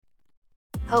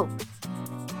hope,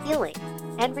 healing,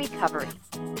 and recovery.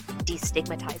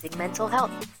 Destigmatizing mental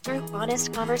health through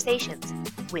honest conversations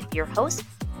with your host,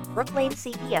 Brooklane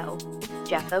CEO,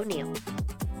 Jeff O'Neill.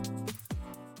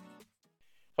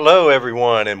 Hello,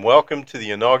 everyone, and welcome to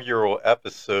the inaugural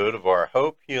episode of our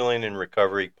Hope, Healing, and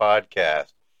Recovery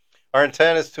podcast. Our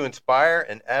intent is to inspire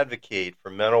and advocate for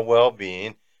mental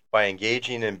well-being by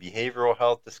engaging in behavioral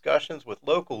health discussions with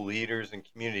local leaders and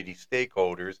community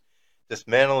stakeholders,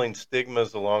 dismantling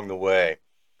stigmas along the way.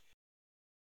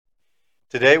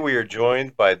 Today we are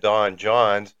joined by Dawn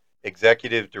Johns,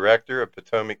 Executive Director of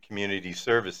Potomac Community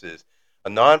Services, a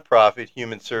nonprofit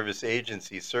human service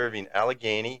agency serving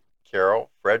Allegheny, Carroll,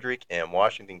 Frederick, and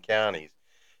Washington counties.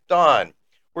 Dawn,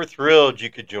 we're thrilled you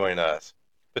could join us.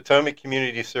 Potomac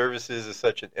Community Services is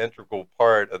such an integral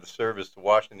part of the service to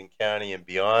Washington County and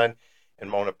beyond,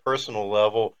 and on a personal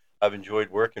level, I've enjoyed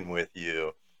working with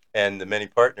you and the many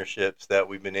partnerships that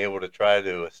we've been able to try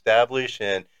to establish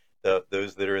and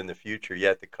those that are in the future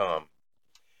yet to come.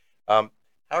 How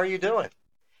are you doing?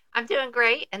 I'm doing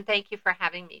great, and thank you for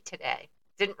having me today.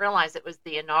 Didn't realize it was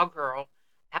the inaugural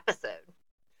episode.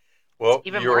 Well,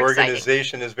 your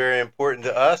organization is very important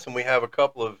to us, and we have a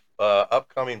couple of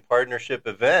upcoming partnership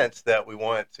events that we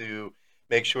want to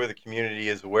make sure the community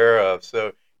is aware of.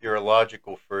 So you're a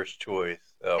logical first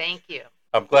choice. So thank you.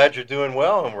 I'm glad you're doing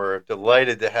well, and we're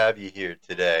delighted to have you here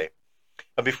today.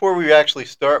 Before we actually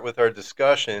start with our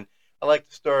discussion, I'd like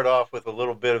to start off with a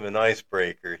little bit of an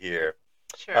icebreaker here.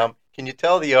 Sure. Can you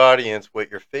tell the audience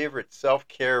what your favorite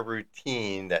self-care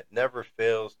routine that never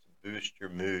fails to boost your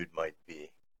mood might be?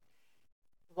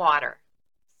 Water.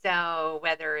 So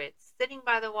whether it's sitting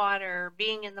by the water,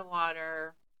 being in the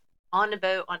water, on the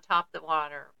boat, on top of the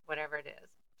water, whatever it is,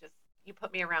 just you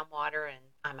put me around water and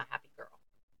I'm a happy girl.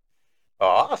 Oh,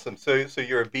 awesome. So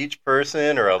you're a beach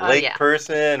person or a lake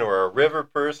person or a river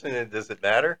person, and does it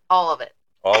matter? All of it.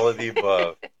 All of the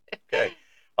above. Okay.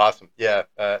 Awesome. Yeah.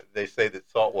 They say that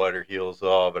salt water heals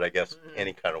all, but I guess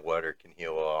any kind of water can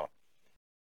heal all.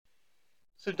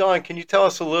 So, Dawn, can you tell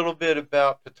us a little bit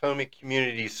about Potomac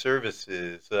Community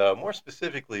Services? More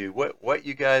specifically, what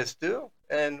you guys do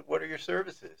and what are your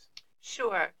services?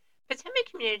 Sure.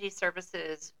 Potomac Community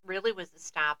Services really was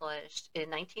established in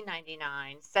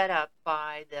 1999, set up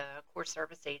by the Core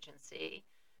Service Agency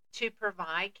to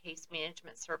provide case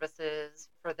management services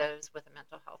for those with a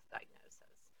mental health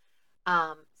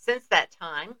diagnosis. Since that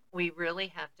time, we really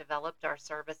have developed our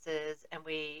services, and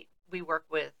we work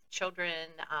with children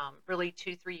really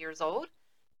 2-3 years old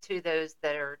to those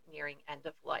that are nearing end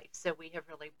of life. So we have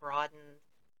really broadened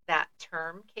that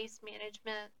term, case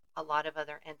management. A lot of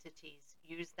other entities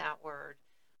use that word,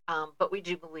 but we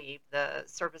do believe the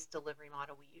service delivery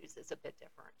model we use is a bit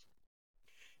different.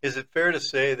 Is it fair to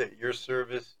say that your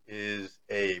service is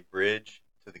a bridge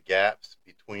to the gaps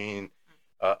between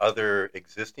other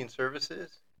existing services?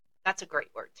 That's a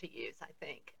great word to use, I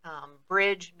think.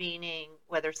 Bridge meaning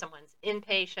whether someone's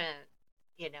inpatient,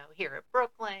 here at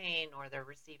Brooklane, or they're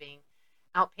receiving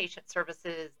outpatient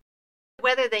services,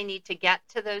 whether they need to get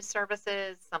to those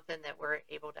services, something that we're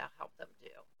able to help them do.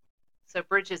 So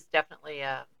bridge is definitely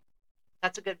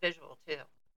that's a good visual too.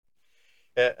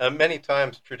 Many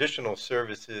times traditional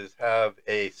services have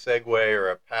a segue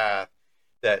or a path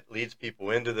that leads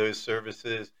people into those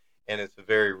services, and it's a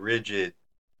very rigid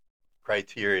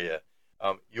criteria.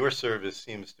 Your service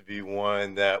seems to be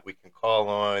one that we can call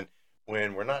on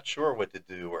when we're not sure what to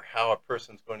do or how a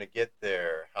person's going to get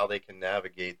there, how they can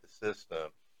navigate the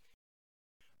system.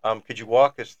 Could you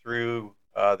walk us through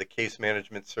the case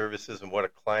management services and what a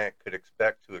client could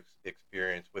expect to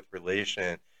experience with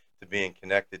relation to being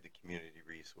connected to community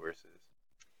resources?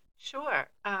 Sure.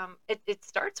 It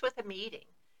starts with a meeting,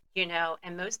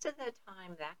 and most of the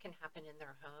time that can happen in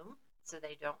their home, so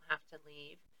they don't have to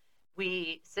leave.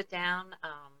 We sit down,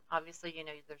 obviously,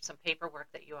 there's some paperwork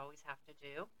that you always have to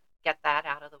do, get that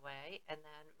out of the way, and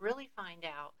then really find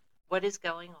out what is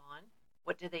going on,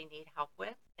 what do they need help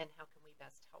with, and how can we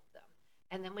best help them.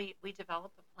 And then we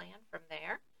develop a plan from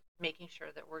there, making sure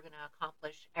that we're going to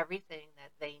accomplish everything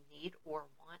that they need or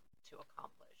want to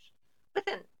accomplish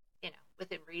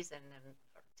within reason and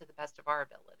to the best of our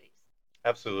abilities.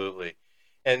 Absolutely.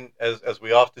 And as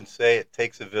we often say, it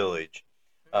takes a village.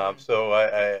 So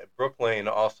Brooklane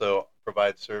also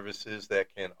provides services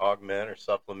that can augment or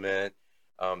supplement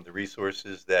the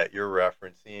resources that you're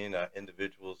referencing,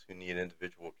 individuals who need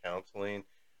individual counseling,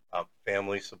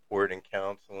 family support and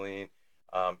counseling,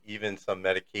 even some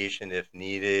medication if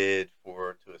needed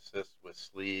to assist with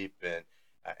sleep and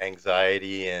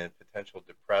anxiety and potential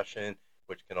depression,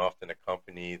 which can often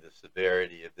accompany the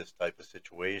severity of this type of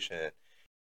situation.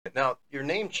 Now, your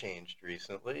name changed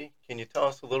recently. Can you tell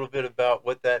us a little bit about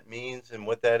what that means and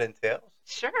what that entails?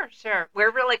 Sure, sure.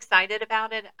 We're real excited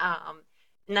about it.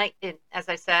 As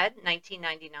I said,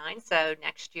 1999. So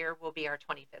next year will be our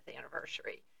 25th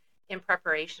anniversary. In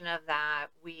preparation of that,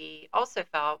 we also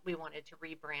felt we wanted to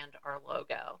rebrand our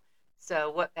logo. So,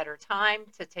 what better time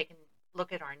to take a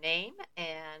look at our name?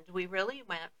 And we really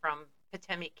went from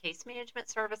Potomac Case Management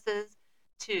Services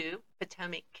to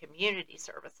Potomac Community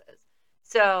Services.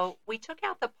 So, we took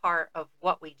out the part of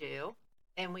what we do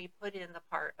and we put in the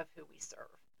part of who we serve,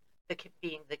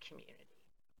 being the community.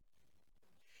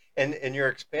 And your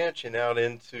expansion out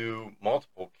into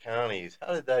multiple counties,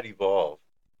 how did that evolve?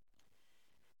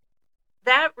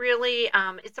 That really,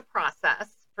 it's a process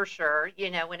for sure.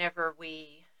 Whenever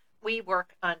we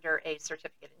work under a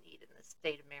certificate of need in the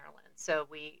state of Maryland, so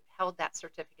we held that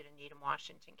certificate of need in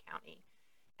Washington County,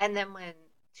 and then when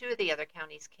two of the other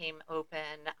counties came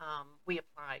open, we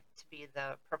applied to be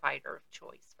the provider of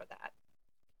choice for that.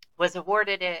 Was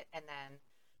awarded it, and then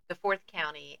the fourth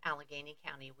county, Allegheny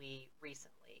County, we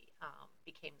recently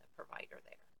became the provider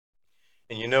there.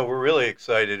 And we're really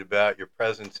excited about your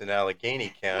presence in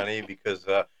Allegheny County because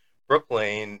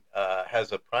Brookline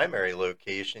has a primary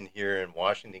location here in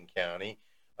Washington County,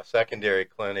 a secondary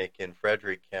clinic in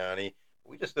Frederick County.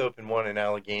 We just opened one in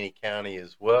Allegheny County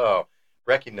as well,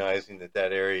 recognizing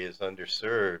that area is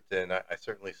underserved. And I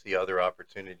certainly see other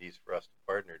opportunities for us to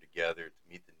partner together to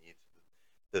meet the needs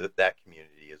of that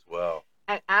community as well.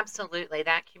 Absolutely.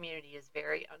 That community is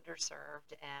very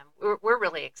underserved, and we're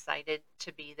really excited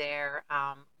to be there.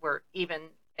 We're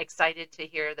even excited to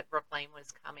hear that Brookline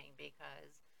was coming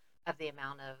because of the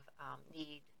amount of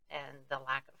need and the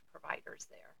lack of providers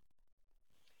there.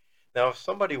 Now, if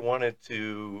somebody wanted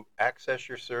to access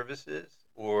your services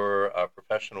or a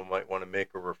professional might want to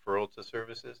make a referral to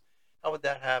services, how would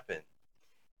that happen?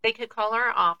 They could call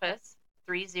our office,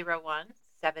 301-791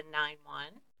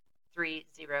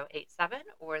 3087,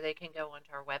 or they can go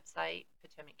onto our website,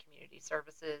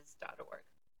 potomaccommunityservices.org.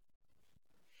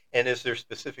 And is there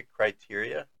specific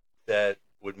criteria that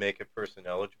would make a person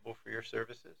eligible for your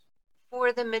services?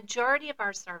 For the majority of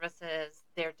our services,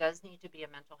 there does need to be a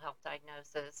mental health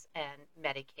diagnosis and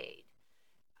Medicaid.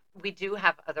 We do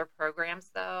have other programs,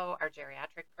 though. Our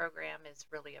geriatric program is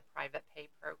really a private pay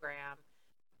program.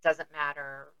 Doesn't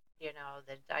matter,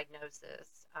 the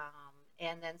diagnosis.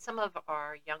 And then some of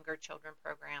our younger children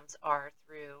programs are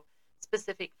through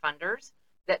specific funders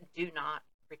that do not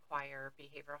require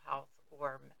behavioral health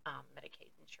or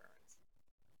Medicaid insurance.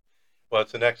 Well,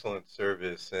 it's an excellent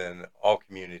service, and all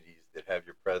communities that have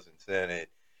your presence in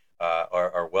it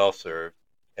are well served.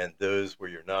 And those where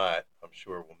you're not, I'm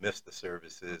sure, will miss the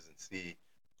services and see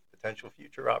potential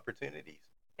future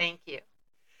opportunities. Thank you.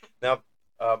 Now,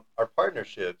 our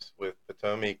partnerships with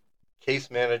Potomac Case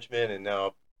Management and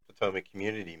now Potomac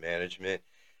Community Management,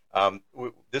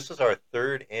 this is our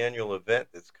third annual event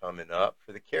that's coming up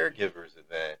for the Caregivers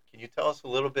event. Can you tell us a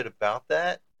little bit about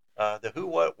that? The who,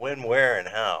 what, when, where, and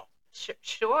how?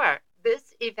 Sure.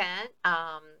 This event,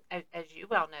 as you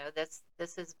well know, this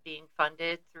is being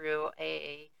funded through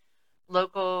a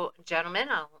local gentleman.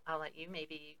 I'll let you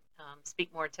maybe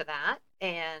speak more to that,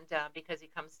 and because he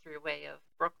comes through way of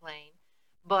Brookline,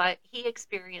 but he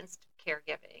experienced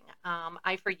caregiving.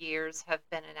 I, for years, have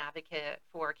been an advocate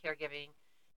for caregiving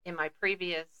in my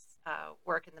previous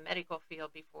work in the medical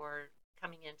field before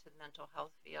coming into the mental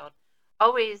health field.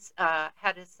 Always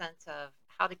had a sense of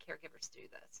how do caregivers do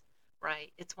this,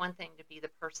 right? It's one thing to be the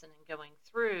person going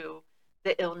through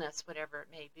the illness, whatever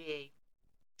it may be,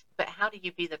 but how do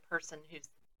you be the person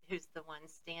who's the one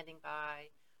standing by,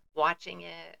 watching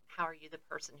it? How are you the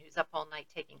person who's up all night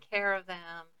taking care of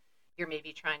them? You're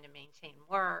maybe trying to maintain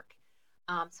work.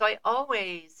 So I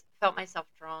always felt myself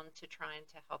drawn to trying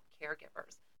to help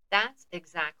caregivers. That's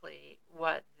exactly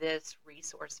what this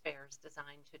resource fair is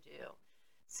designed to do.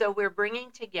 So we're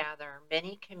bringing together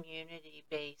many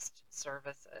community-based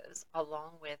services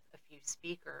along with a few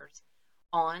speakers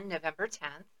on November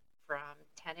 10th from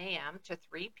 10 a.m. to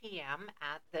 3 p.m.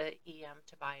 at the E.M.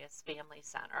 Tobias Family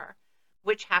Center,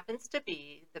 which happens to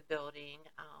be the building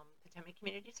Potomac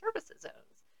Community Services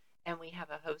owns. And we have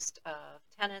a host of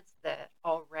tenants that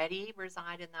already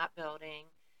reside in that building,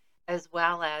 as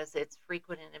well as it's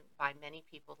frequented by many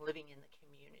people living in the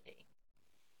community.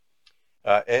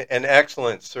 An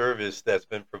excellent service that's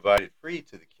been provided free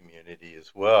to the community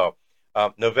as well.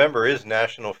 November is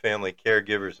National Family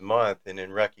Caregivers Month, and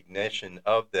in recognition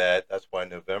of that, that's why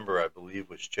November, I believe,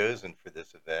 was chosen for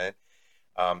this event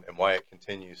and why it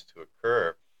continues to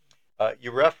occur.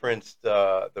 You referenced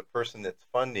the person that's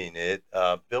funding it,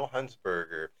 Bill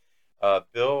Hunsberger.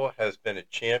 Bill has been a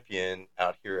champion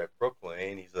out here at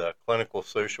Brooklyn. He's a clinical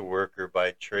social worker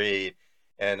by trade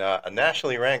and a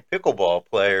nationally ranked pickleball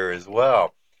player as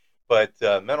well. But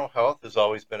mental health has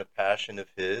always been a passion of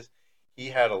his. He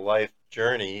had a life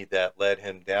journey that led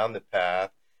him down the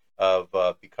path of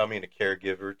becoming a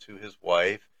caregiver to his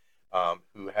wife,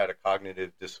 who had a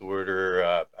cognitive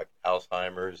disorder,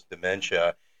 Alzheimer's,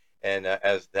 dementia. And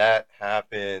as that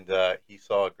happened, he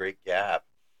saw a great gap.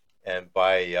 And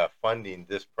by funding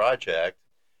this project,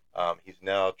 he's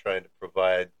now trying to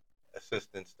provide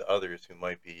assistance to others who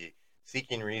might be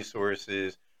seeking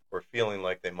resources or feeling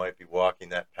like they might be walking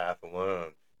that path alone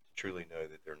to truly know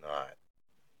that they're not.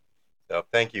 So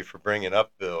thank you for bringing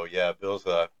up Bill. Yeah, Bill's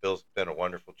been a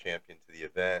wonderful champion to the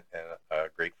event and a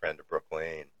great friend of Brooke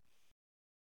Lane.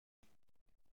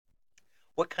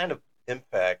 What kind of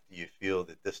impact do you feel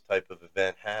that this type of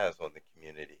event has on the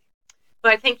community?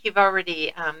 Well, I think you've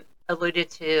already alluded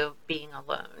to being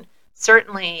alone.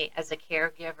 Certainly, as a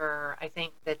caregiver, I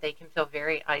think that they can feel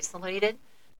very isolated.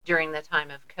 During the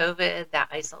time of COVID, that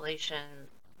isolation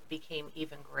became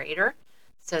even greater.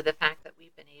 So the fact that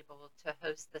we've been able to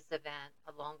host this event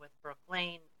along with Brooke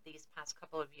Lane these past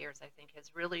couple of years, I think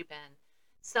has really been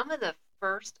some of the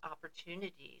first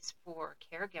opportunities for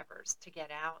caregivers to get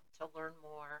out, to learn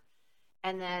more,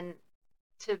 and then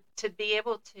to be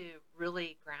able to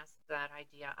really grasp that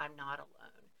idea, I'm not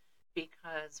alone.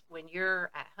 Because when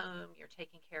you're at home, you're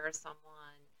taking care of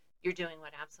someone, you're doing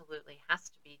what absolutely has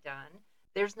to be done,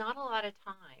 there's not a lot of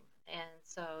time. And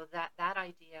so that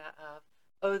idea of,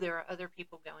 oh, there are other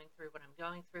people going through what I'm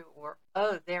going through, or,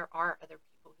 oh, there are other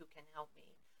people who can help me.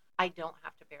 I don't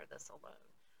have to bear this alone.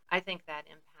 I think that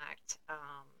impact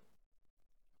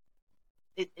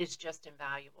it is just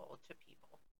invaluable to people.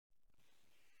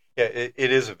 Yeah,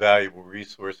 it is a valuable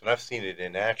resource, and I've seen it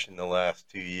in action the last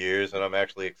 2 years, and I'm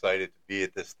actually excited to be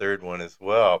at this third one as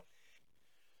well.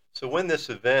 So when this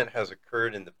event has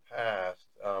occurred in the past,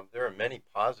 there are many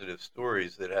positive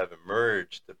stories that have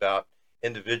emerged about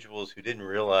individuals who didn't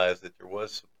realize that there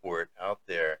was support out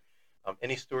there.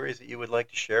 Any stories that you would like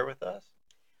to share with us?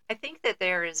 I think that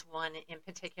there is one in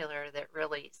particular that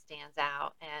really stands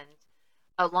out, and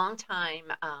a longtime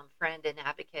friend and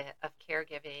advocate of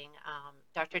caregiving,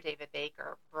 Dr. David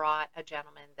Baker, brought a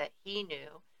gentleman that he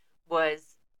knew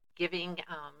was giving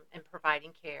and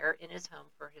providing care in his home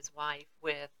for his wife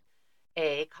with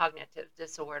a cognitive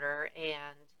disorder,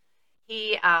 and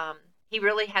he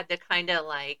really had to kind of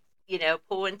like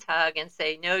pull and tug and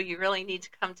say, no, you really need to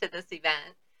come to this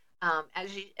event.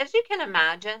 As you can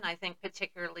imagine, I think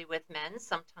particularly with men,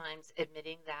 sometimes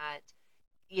admitting that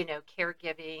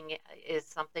caregiving is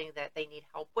something that they need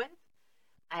help with.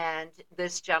 And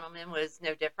this gentleman was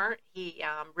no different. He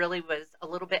really was a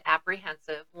little bit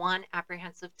apprehensive. One,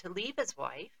 apprehensive to leave his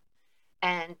wife,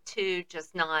 and two,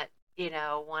 just not,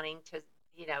 wanting to,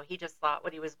 he just thought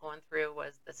what he was going through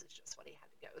was this is just what he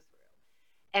had to go through.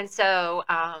 And so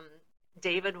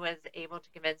David was able to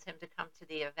convince him to come to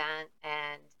the event,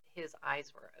 and his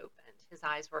eyes were opened. His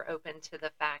eyes were open to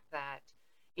the fact that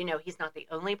he's not the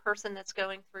only person that's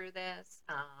going through this.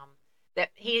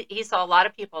 That he saw a lot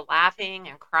of people laughing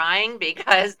and crying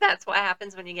because that's what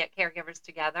happens when you get caregivers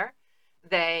together.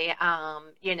 They,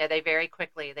 they very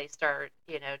quickly they start,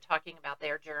 talking about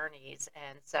their journeys,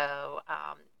 and so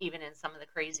even in some of the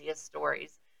craziest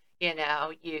stories, you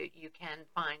can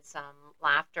find some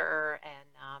laughter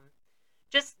and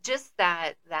just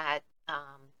that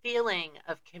feeling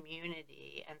of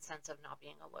community and sense of not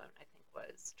being alone. I think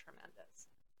was tremendous.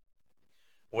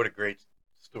 What a great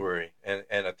story and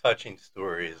a touching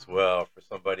story as well for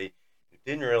somebody who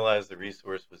didn't realize the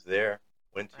resource was there,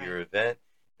 went to your event,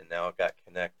 and now got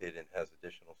connected and has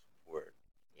additional support.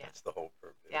 Yeah. That's the whole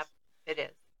purpose. Yep, it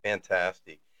is.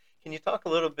 Fantastic. Can you talk a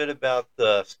little bit about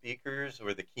the speakers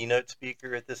or the keynote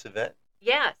speaker at this event?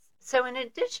 Yes. So in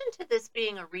addition to this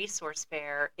being a resource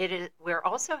fair, we're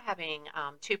also having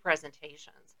two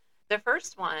presentations. The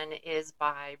first one is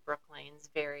by Brooke Lane's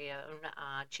very own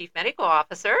Chief Medical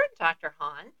Officer, Dr.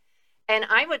 Hahn. And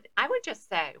I would just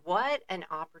say, what an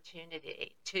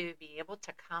opportunity to be able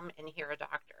to come and hear a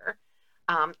doctor.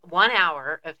 1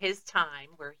 hour of his time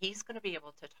where he's going to be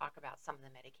able to talk about some of the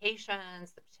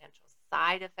medications, the potential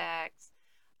side effects.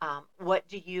 What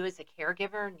do you as a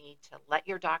caregiver need to let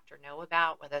your doctor know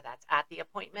about, whether that's at the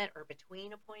appointment or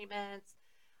between appointments?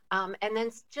 And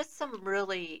then just some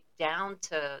really down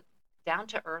to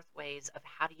earth ways of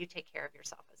how do you take care of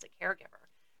yourself as a caregiver?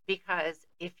 Because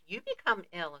if you become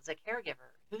ill as a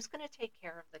caregiver, who's going to take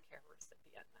care of the care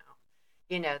recipient now?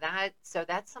 So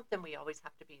that's something we always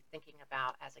have to be thinking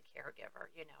about as a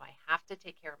caregiver. I have to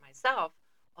take care of myself,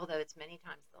 although it's many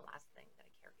times the last thing that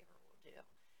a caregiver will do.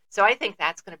 So I think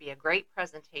that's going to be a great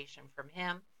presentation from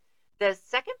him. The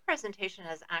second presentation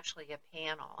is actually a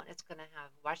panel, and it's going to have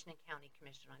Washington County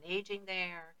Commission on Aging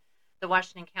there, the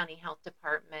Washington County Health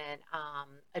Department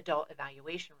Adult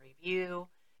Evaluation Review,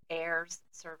 AIRS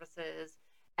services,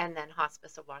 and then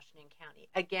Hospice of Washington County.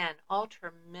 Again, all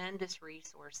tremendous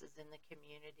resources in the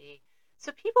community.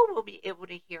 So people will be able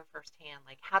to hear firsthand,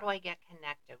 like, how do I get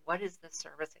connected? What is the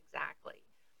service exactly?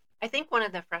 I think one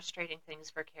of the frustrating things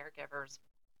for caregivers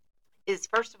is,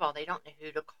 first of all, they don't know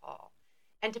who to call.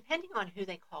 And depending on who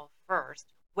they call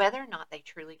first, whether or not they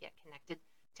truly get connected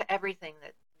to everything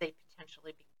that they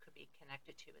potentially could be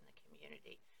connected to in the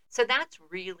community. So that's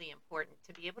really important.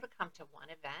 To be able to come to one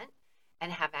event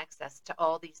and have access to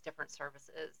all these different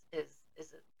services is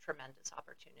a tremendous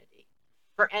opportunity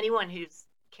for anyone who's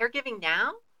caregiving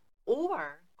now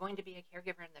or going to be a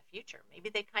caregiver in the future. Maybe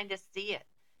they kind of see it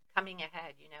coming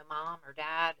ahead. Mom or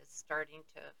dad is starting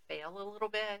to fail a little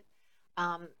bit.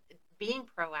 Being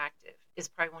proactive is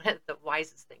probably one of the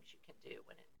wisest things you can do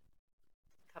when it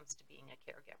comes to being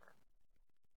a caregiver.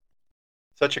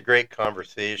 Such a great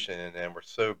conversation, and we're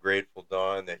so grateful,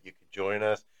 Dawn, that you could join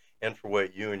us and for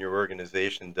what you and your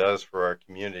organization does for our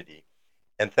community.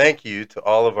 And thank you to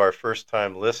all of our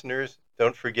first-time listeners.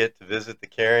 Don't forget to visit the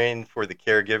Caring for the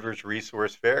Caregivers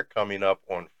Resource Fair coming up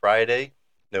on Friday,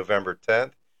 November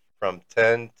 10th from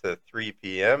 10 to 3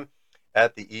 p.m.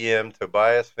 at the E.M.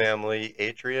 Tobias Family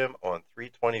Atrium on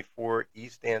 324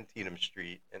 East Antietam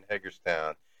Street in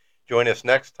Hagerstown. Join us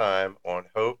next time on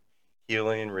Hope,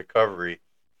 Healing, and Recovery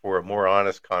for a more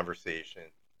honest conversation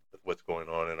with what's going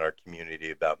on in our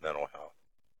community about mental health.